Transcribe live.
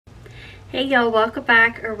Hey y'all, welcome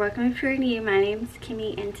back, or welcome if you're new. My name's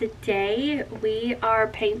Kimmy, and today we are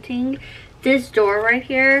painting this door right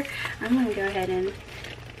here. I'm going to go ahead and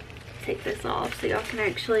take this off so y'all can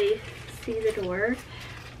actually see the door.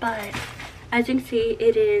 But as you can see,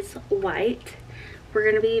 it is white. We're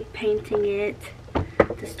going to be painting it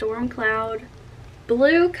the storm cloud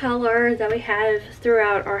blue color that we have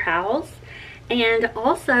throughout our house. And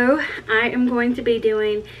also, I am going to be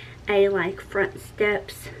doing a front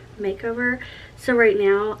steps makeover. So right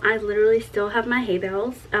now I literally still have my hay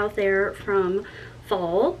bales out there from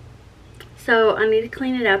fall, so I need to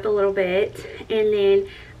clean it up a little bit, and then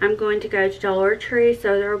I'm going to go to Dollar Tree.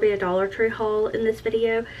 So there will be a Dollar Tree haul in this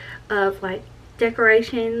video of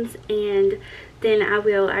decorations, and then I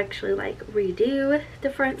will actually redo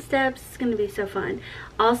the front steps. It's going to be so fun.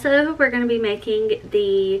 Also, we're going to be making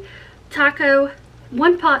the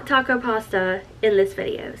one pot taco pasta in this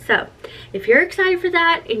video. So if you're excited for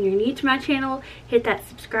that and you're new to my channel, hit that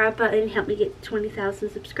subscribe button, help me get to 20,000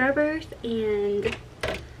 subscribers, and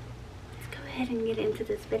let's go ahead and get into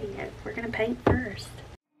this video. We're gonna paint first.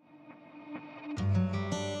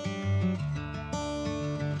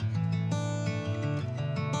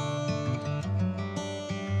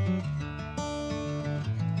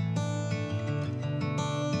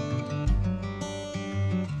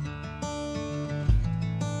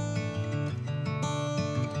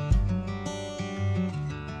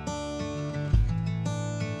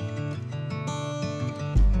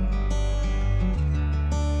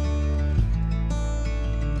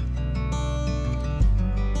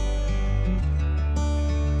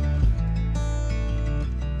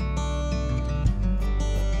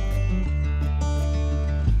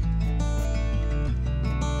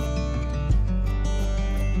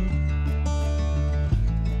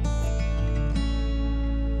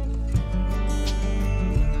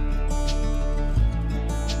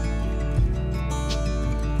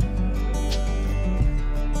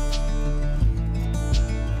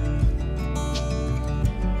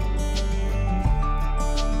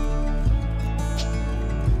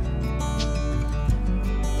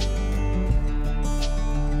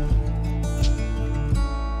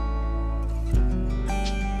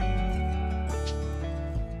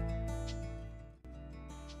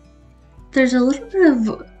 There's a little bit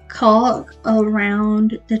of caulk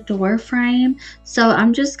around the door frame, so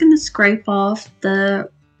I'm just going to scrape off the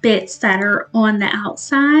bits that are on the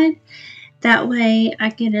outside. That way I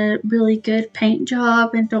get a really good paint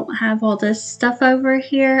job and don't have all this stuff over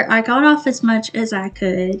here. I got off as much as I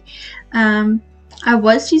could. I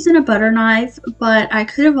was using a butter knife, but I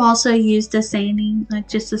could have also used a sanding,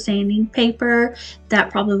 just a sanding paper.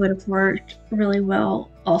 That probably would have worked really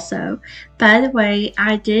well also. By the way,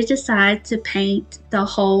 I did decide to paint the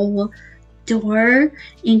whole door,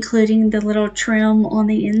 including the little trim on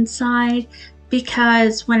the inside,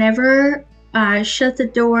 because whenever I shut the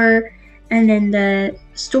door and then the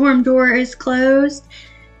storm door is closed,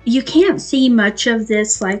 you can't see much of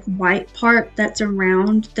this white part that's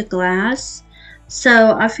around the glass.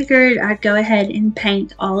 So I figured I'd go ahead and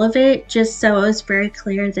paint all of it, just so it was very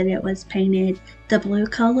clear that it was painted the blue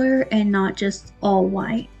color and not just all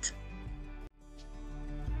white.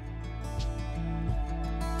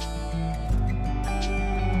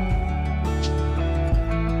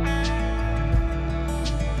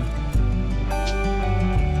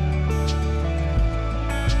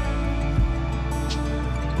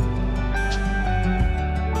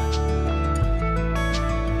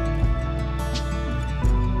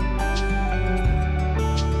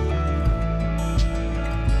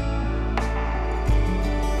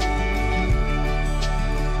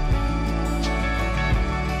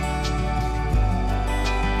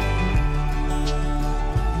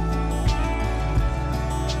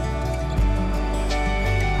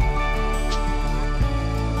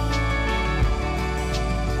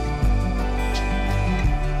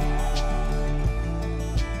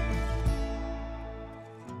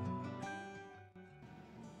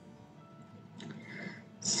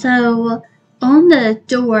 So on the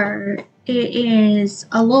door, it is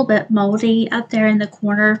a little bit moldy up there in the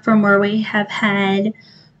corner from where we have had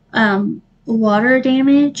water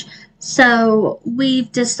damage. So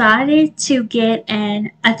we've decided to get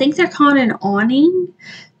I think they're called an awning,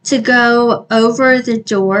 to go over the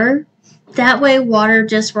door. That way water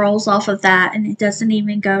just rolls off of that and it doesn't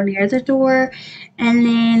even go near the door. And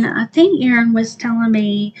then I think Aaron was telling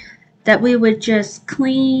me that we would just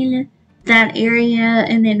clean that area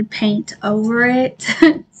and then paint over it.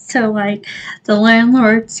 So the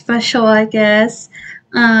landlord special, I guess,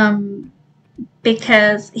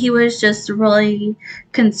 because he was just really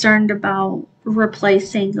concerned about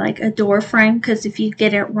replacing like a door frame, because if you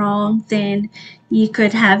get it wrong, then you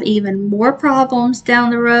could have even more problems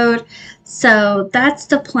down the road. So that's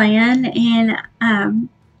the plan, and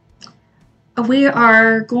we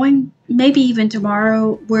are going, maybe even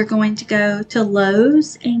tomorrow, we're going to go to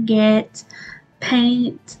Lowe's and get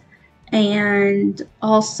paint and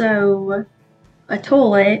also a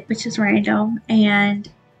toilet, which is random, and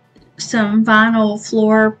some vinyl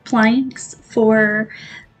floor planks for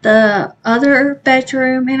the other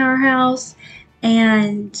bedroom in our house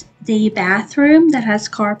and the bathroom that has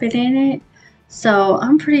carpet in it. So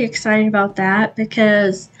I'm pretty excited about that,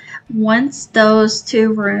 because once those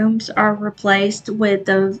two rooms are replaced with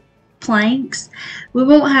those planks, we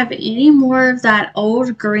won't have any more of that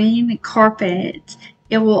old green carpet.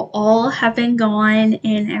 It will all have been gone,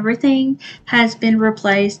 and everything has been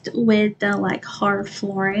replaced with the like hard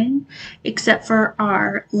flooring, except for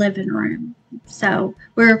our living room. So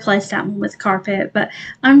we replaced that one with carpet. But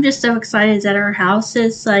I'm just so excited that our house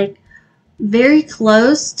is like very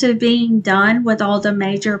close to being done with all the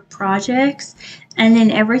major projects, and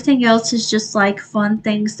then everything else is just like fun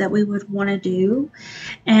things that we would want to do.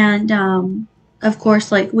 And of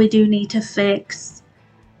course, like, we do need to fix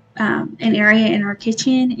an area in our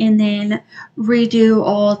kitchen, and then redo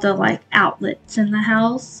all the like outlets in the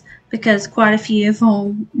house, because quite a few of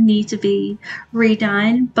them need to be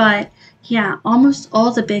redone. But yeah, almost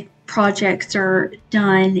all the big projects are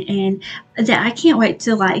done, and that I can't wait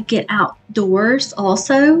to like get outdoors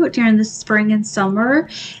also during the spring and summer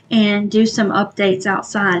and do some updates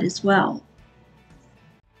outside as well.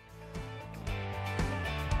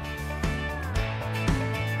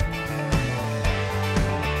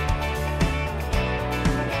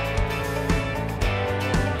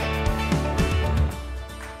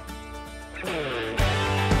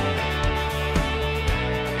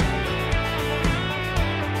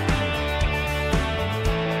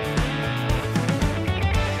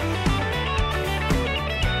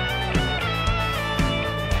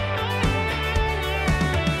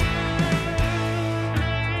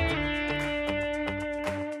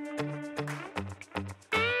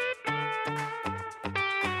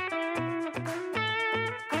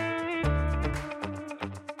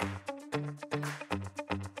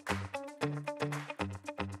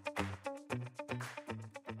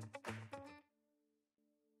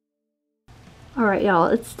 Alright, y'all,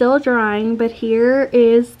 it's still drying, but here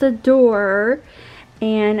is the door,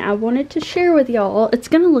 and I wanted to share with y'all. It's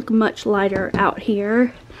gonna look much lighter out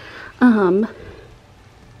here. How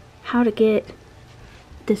to get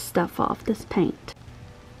this stuff off, this paint.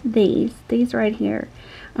 These right here.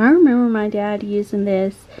 I remember my dad using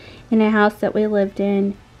this in a house that we lived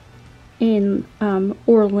in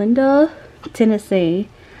Orlando, Tennessee,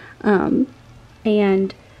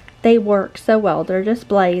 and they work so well. They're just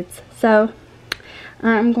blades. So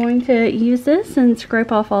I'm going to use this and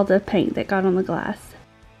scrape off all the paint that got on the glass.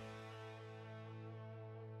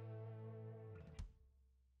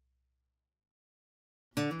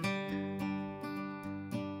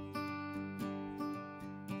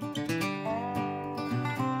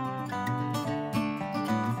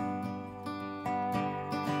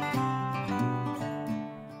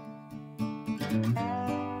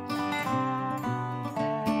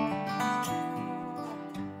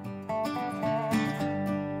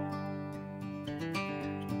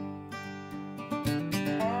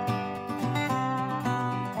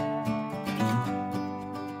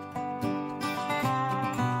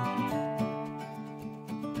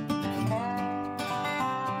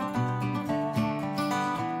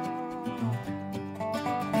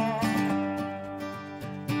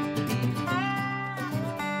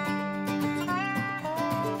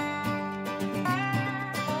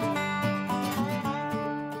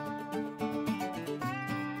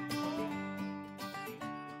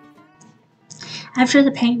 After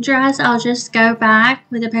the paint dries, I'll just go back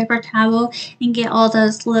with a paper towel and get all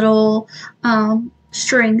those little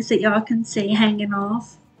strings that y'all can see hanging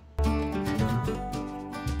off.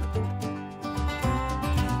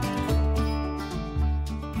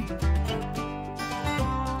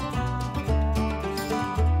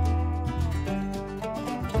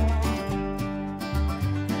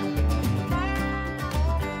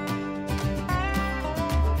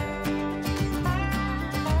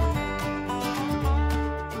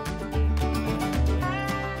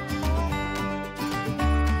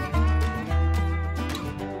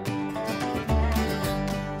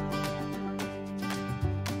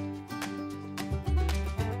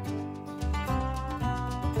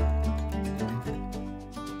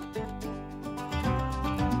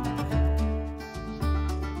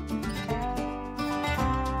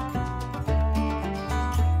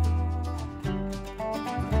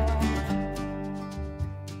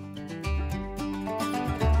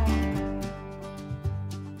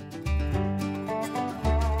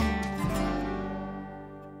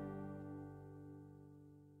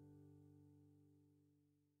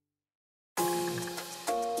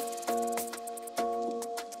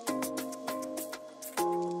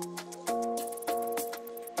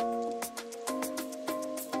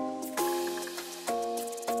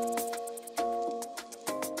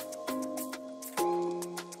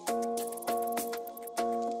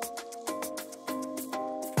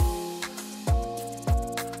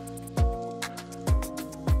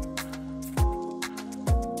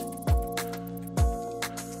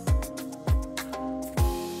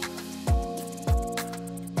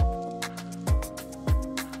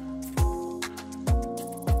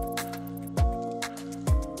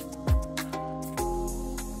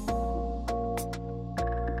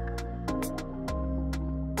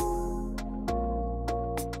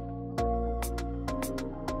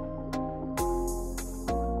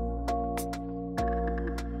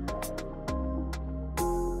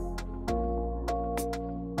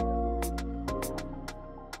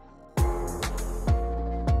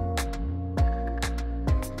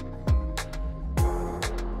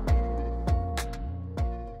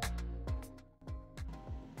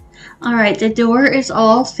 Alright, the door is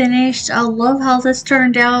all finished. I love how this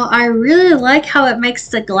turned out. I really like how it makes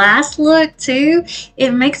the glass look too.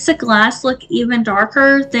 It makes the glass look even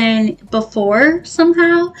darker than before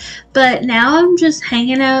somehow. But now I'm just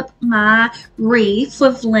hanging up my wreath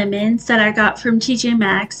with lemons that I got from TJ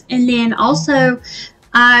Maxx. And then also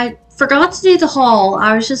I forgot to do the haul.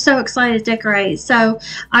 I was just so excited to decorate. So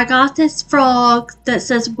I got this frog that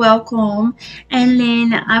says welcome, and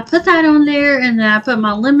then I put that on there, and then I put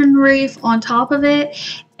my lemon wreath on top of it.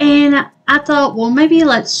 And I thought, well, maybe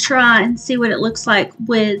let's try and see what it looks like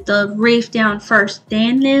with the wreath down first,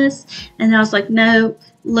 then this. And I was like, no,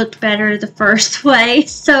 looked better the first way.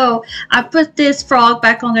 So I put this frog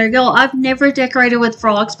back on there. Y'all, I've never decorated with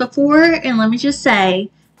frogs before, and let me just say,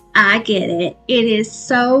 I get it. It is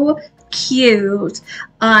so cute.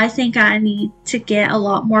 I think I need to get a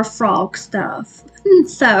lot more frog stuff.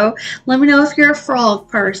 So let me know if you're a frog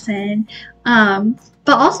person. But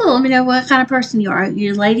also let me know what kind of person you are.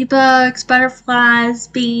 You're ladybugs, butterflies,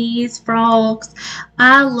 bees, frogs.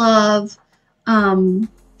 I love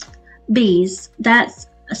bees. That's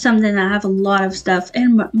something I have a lot of stuff,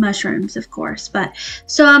 and mushrooms, of course. But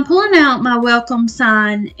so I'm pulling out my welcome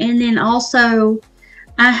sign, and then also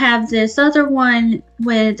I have this other one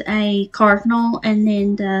with a cardinal and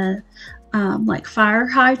then the like fire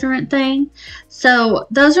hydrant thing. So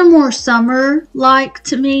those are more summer-like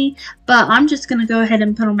to me, but I'm just going to go ahead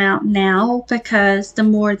and put them out now because the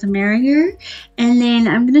more the merrier. And then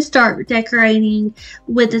I'm going to start decorating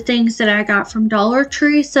with the things that I got from Dollar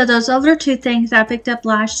Tree. So those other two things I picked up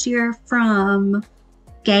last year from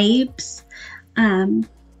Gabe's.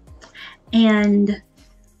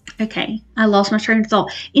 Okay, I lost my train of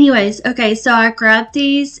thought. Anyways, okay, so I grabbed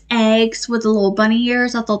these eggs with the little bunny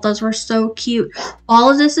ears. I thought those were so cute.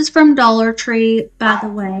 All of this is from Dollar Tree, by the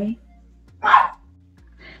way.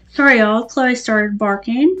 Sorry, y'all. Chloe started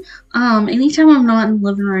barking. Anytime I'm not in the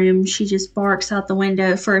living room, she just barks out the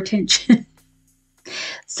window for attention.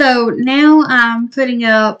 So now I'm putting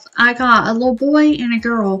up, I got a little boy and a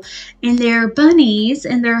girl, and they're bunnies,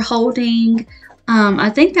 and they're holding... I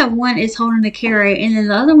think that one is holding a carrot, and then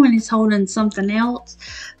the other one is holding something else.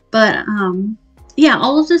 But, yeah,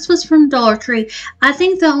 all of this was from Dollar Tree. I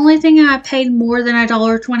think the only thing I paid more than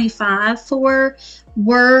 $1.25 for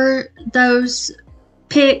were those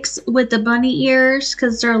picks with the bunny ears,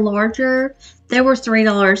 because they're larger. They were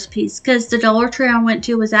 $3 a piece, because the Dollar Tree I went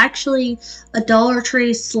to was actually a Dollar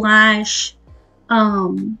Tree slash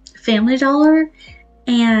Family Dollar,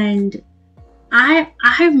 and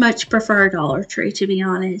I much prefer Dollar Tree, to be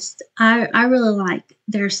honest. I really like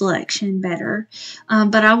their selection better.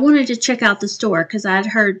 But I wanted to check out the store because I'd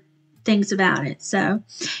heard things about it. So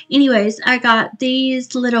anyways, I got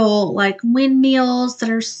these little like windmills that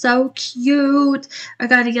are so cute. I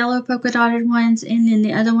got a yellow polka dotted ones, and then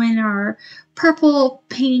the other one are purple,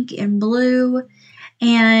 pink, and blue.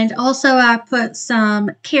 And also I put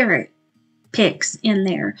some carrot picks in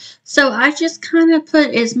there. So I just kind of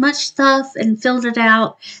put as much stuff and filled it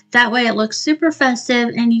out. That way it looks super festive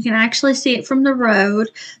and you can actually see it from the road.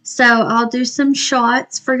 So I'll do some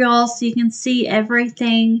shots for y'all so you can see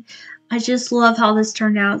everything. I just love how this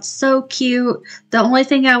turned out. It's so cute. The only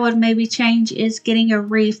thing I would maybe change is getting a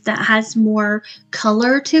wreath that has more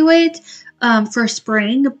color to it for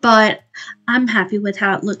spring, but I'm happy with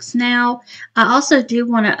how it looks now. I also do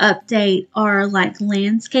want to update our like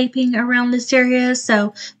landscaping around this area,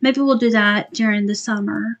 so maybe we'll do that during the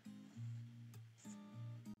summer.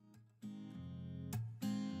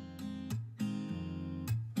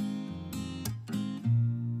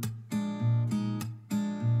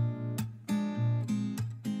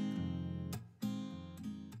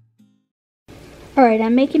 Alright,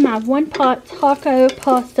 I'm making my one pot taco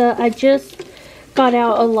pasta. I just got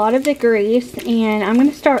out a lot of the grease, and I'm going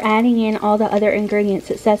to start adding in all the other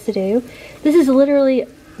ingredients it says to do. This is literally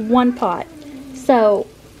one pot. So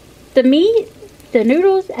the meat, the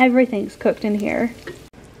noodles, everything's cooked in here.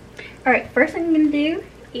 Alright, first thing I'm going to do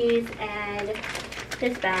is add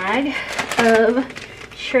this bag of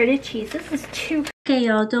shredded cheese. This is too... Okay,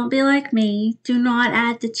 y'all, don't be like me. Do not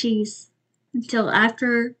add the cheese until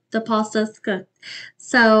after the pasta's cooked.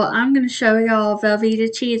 So I'm going to show y'all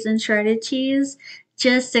Velveeta cheese and shredded cheese.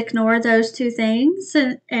 Just ignore those two things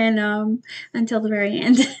and until the very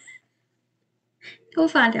end. You'll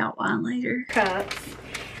find out why later. Cups.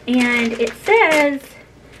 And it says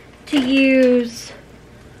to use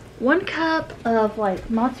 1 cup of like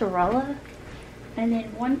mozzarella and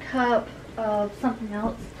then 1 cup of something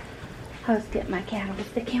else. I was getting my cat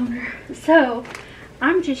off the counter. So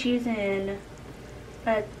I'm just using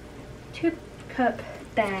a 2-cup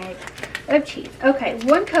bag of cheese. Okay,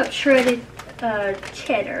 1 cup shredded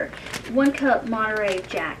cheddar, 1 cup Monterey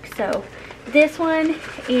Jack. So this one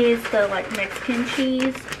is the like Mexican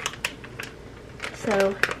cheese.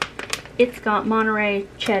 So it's got Monterey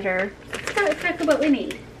cheddar. It's got exactly what we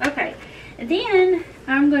need. Okay, and then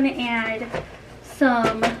I'm going to add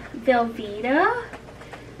some Velveeta.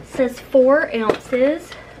 It says 4 ounces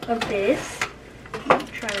of this. I'm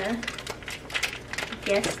try to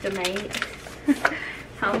guesstimate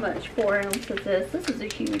how much 4 ounces is. This is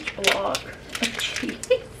a huge block of cheese.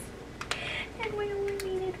 And we only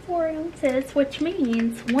needed 4 ounces, which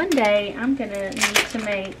means one day I'm going to need to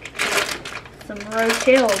make some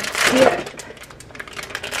Rotel dip.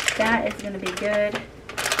 That is going to be good.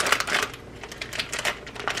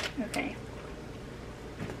 Okay.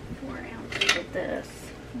 4 ounces of this.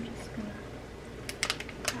 I'm just going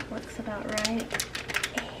to, that looks about right.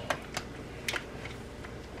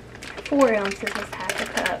 4 ounces is half a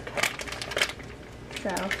cup.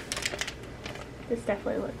 So, this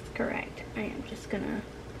definitely looks correct. I am just gonna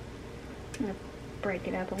break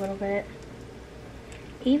it up a little bit.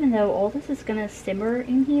 Even though all this is gonna simmer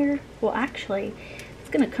in here, well actually, it's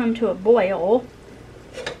gonna come to a boil.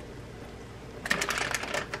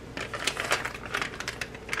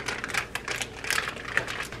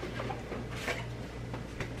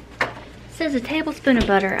 It says a tablespoon of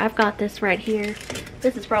butter. I've got this right here.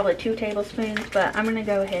 This is probably 2 tablespoons, but I'm gonna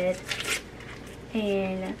go ahead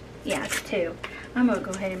and, yeah, it's 2. I'm gonna go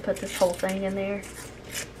ahead and put this whole thing in there.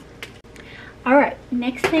 Alright,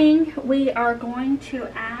 next thing we are going to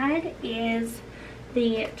add is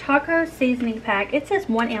the taco seasoning pack. It says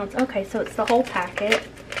 1 ounce. Okay, so it's the whole packet.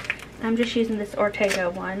 I'm just using this Ortega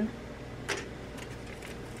one.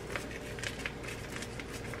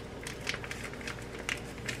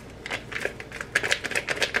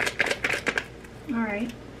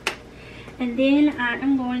 Alright, and then I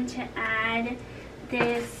am going to add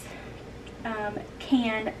this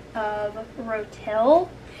can of Rotel,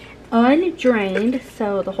 undrained,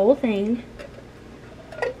 so the whole thing.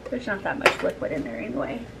 There's not that much liquid in there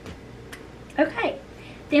anyway. Okay,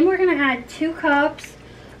 then we're going to add 2 cups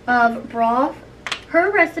of broth.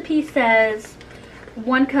 Her recipe says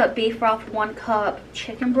 1 cup beef broth, 1 cup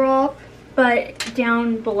chicken broth. But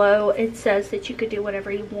down below it says that you could do whatever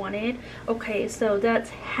you wanted. Okay, so that's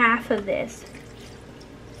half of this.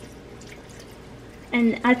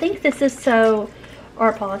 And I think this is so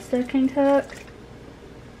our pasta can cook.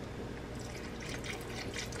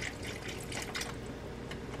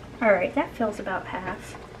 Alright, that fills about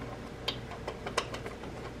half.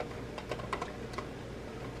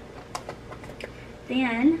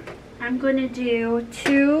 Then I'm going to do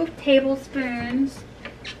 2 tablespoons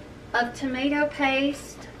of tomato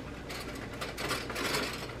paste,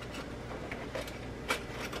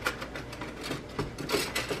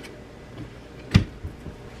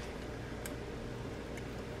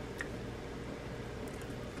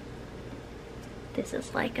 this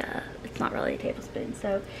is like a, it's not really a tablespoon,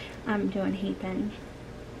 so I'm doing heaping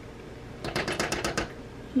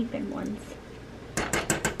ones.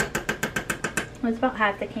 It's about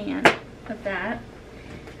half the can of that.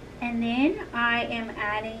 And then I am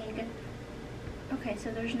adding, okay,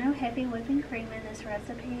 so there's no heavy whipping cream in this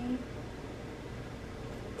recipe.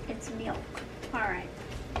 It's milk. Alright.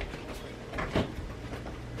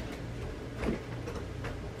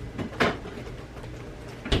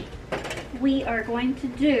 We are going to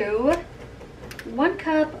do 1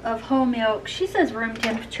 cup of whole milk. She says room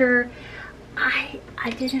temperature. I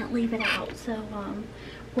didn't leave it out, so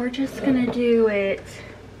we're just gonna do it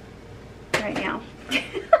right now.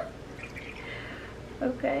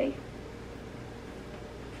 Okay.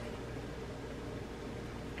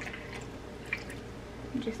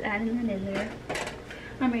 I'm just adding that in there.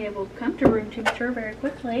 I mean, it will come to room temperature very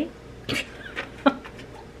quickly.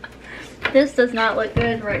 This does not look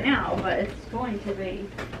good right now, but it's going to be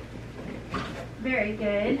very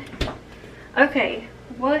good. Okay,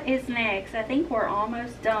 what is next? I think we're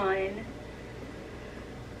almost done.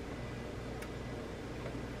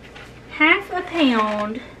 Half a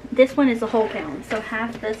pound. This one is a whole pound, so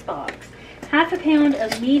half this box. Half a pound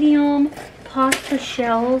of medium pasta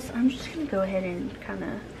shells. I'm just going to go ahead and kind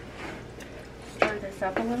of stir this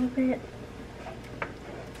up a little bit.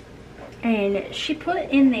 And she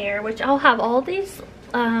put in there, which I'll have all these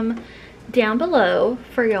down below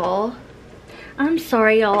for y'all. I'm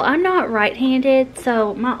sorry, y'all. I'm not right-handed,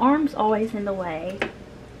 so my arm's always in the way.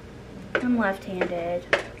 I'm left-handed.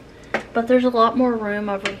 But there's a lot more room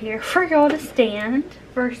over here for y'all to stand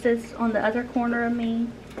versus on the other corner of me.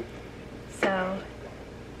 So,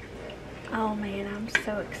 oh man, I'm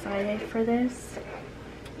so excited for this.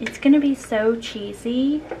 It's gonna be so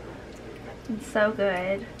cheesy and so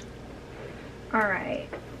good. Alright.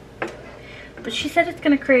 But she said it's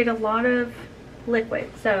going to create a lot of liquid,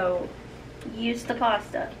 so use the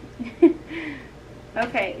pasta.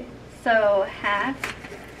 Okay, so half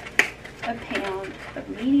a pound of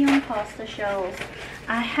medium pasta shells.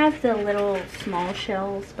 I have the little small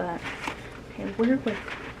shells, but okay, where would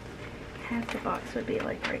half the box would be?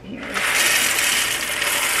 Like right here.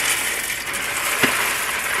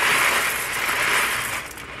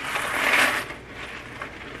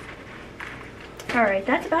 Alright,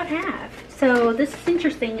 that's about half. So this is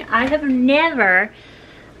interesting. I've never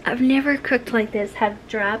cooked like this, have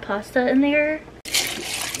dry pasta in there.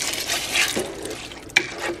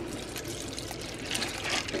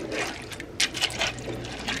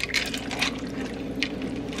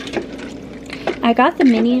 I got the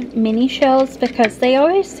mini shells because they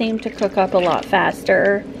always seem to cook up a lot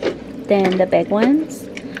faster than the big ones.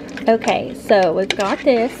 Okay, so we've got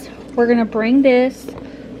this. We're gonna bring this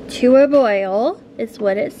to a boil, is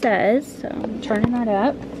what it says. So I'm turning that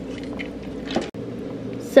up.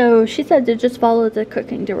 So she said to just follow the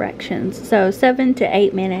cooking directions. So 7 to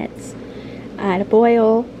 8 minutes at a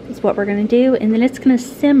boil is what we're gonna do, and then it's gonna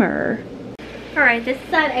simmer. Alright, this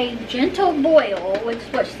is at a gentle boil, which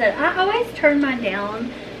is what she said. I always turn mine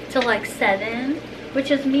down to like 7, which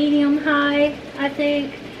is medium high, I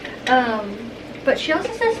think. But she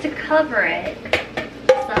also says to cover it.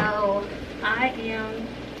 So I am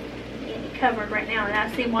getting it covered right now, and I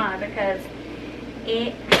see why, because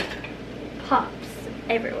it pops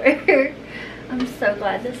everywhere. I'm so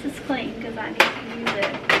glad this is clean because I need to use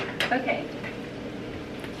it. Okay.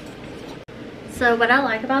 So what I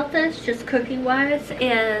like about this, just cooking wise,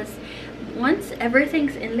 is once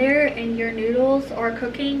everything's in there and your noodles are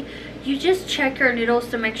cooking, you just check your noodles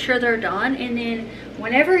to make sure they're done, and then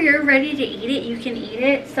whenever you're ready to eat it, you can eat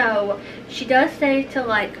it. So she does say to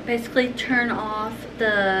like basically turn off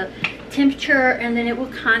the temperature, and then it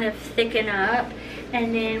will kind of thicken up,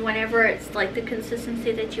 and then whenever it's like the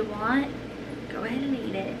consistency that you want, go ahead and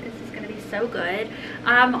eat it. This is going to be so good.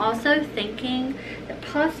 I'm also thinking that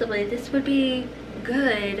possibly this would be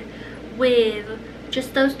good with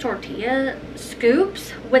just those tortilla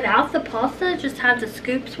scoops without the pasta. Just have the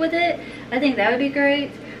scoops with it. I think that would be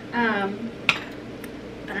great.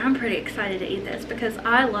 But I'm pretty excited to eat this because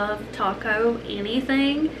I love taco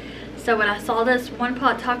anything. So when I saw this one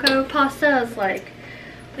pot taco pasta, I was like,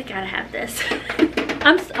 we gotta have this.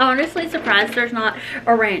 I'm honestly surprised there's not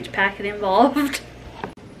a ranch packet involved.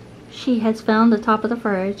 She has found the top of the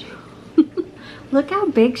fridge. Look how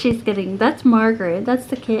big she's getting. That's Margaret. That's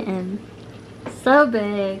the kitten. So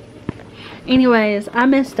big. Anyways, I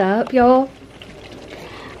messed up, y'all.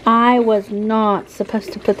 I was not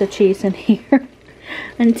supposed to put the cheese in here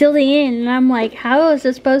until the end. And I'm like, how is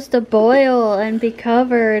it supposed to boil and be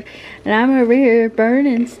covered? And I'm over here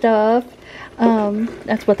burning stuff.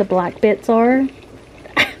 That's what the black bits are.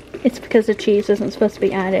 It's because the cheese isn't supposed to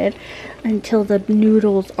be added until the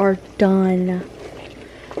noodles are done.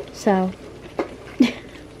 So,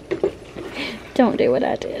 don't do what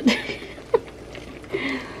I did.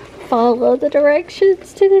 Follow the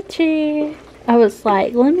directions to the T. I was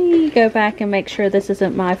like, let me go back and make sure this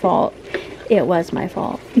isn't my fault. It was my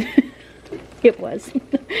fault. It was.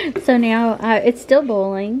 So now it's still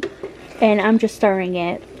boiling, and I'm just stirring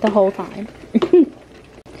it the whole time.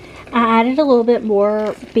 I added a little bit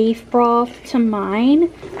more beef broth to mine,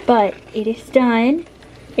 but it is done.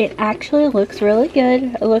 It actually looks really good.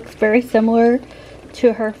 It looks very similar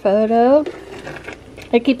to her photo.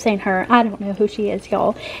 I keep saying her. I don't know who she is,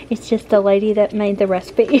 y'all. It's just the lady that made the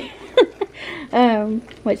recipe.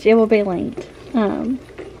 Which it will be linked.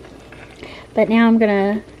 But now I'm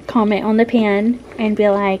going to comment on the pan and be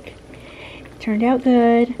like, turned out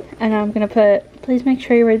good. And I'm going to put, please make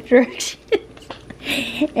sure you read the directions.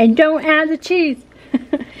 And don't add the cheese.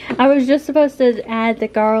 I was just supposed to add the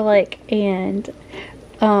garlic and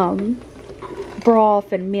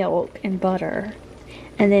broth and milk and butter,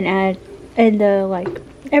 and then add the like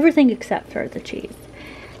everything except for the cheese.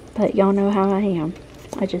 But y'all know how I am.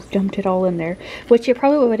 I just dumped it all in there, which it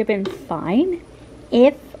probably would have been fine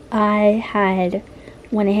if I had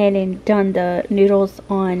went ahead and done the noodles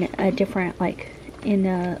on a different, like in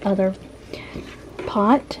the other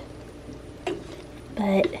pot.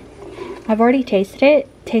 But I've already tasted it.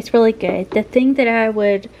 It tastes really good. The thing that I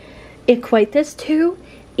would equate this to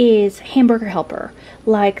is Hamburger Helper.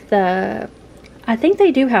 Like I think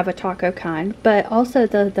they do have a taco kind, but also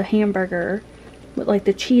the hamburger, like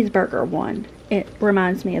the cheeseburger one. It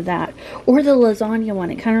reminds me of that. Or the lasagna one.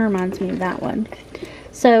 It kind of reminds me of that one.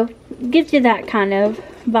 So, gives you that kind of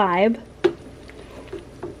vibe.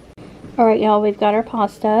 Alright, y'all. We've got our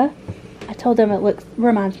pasta. I told them it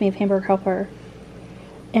reminds me of Hamburger Helper.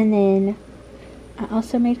 And then I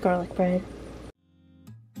also made garlic bread.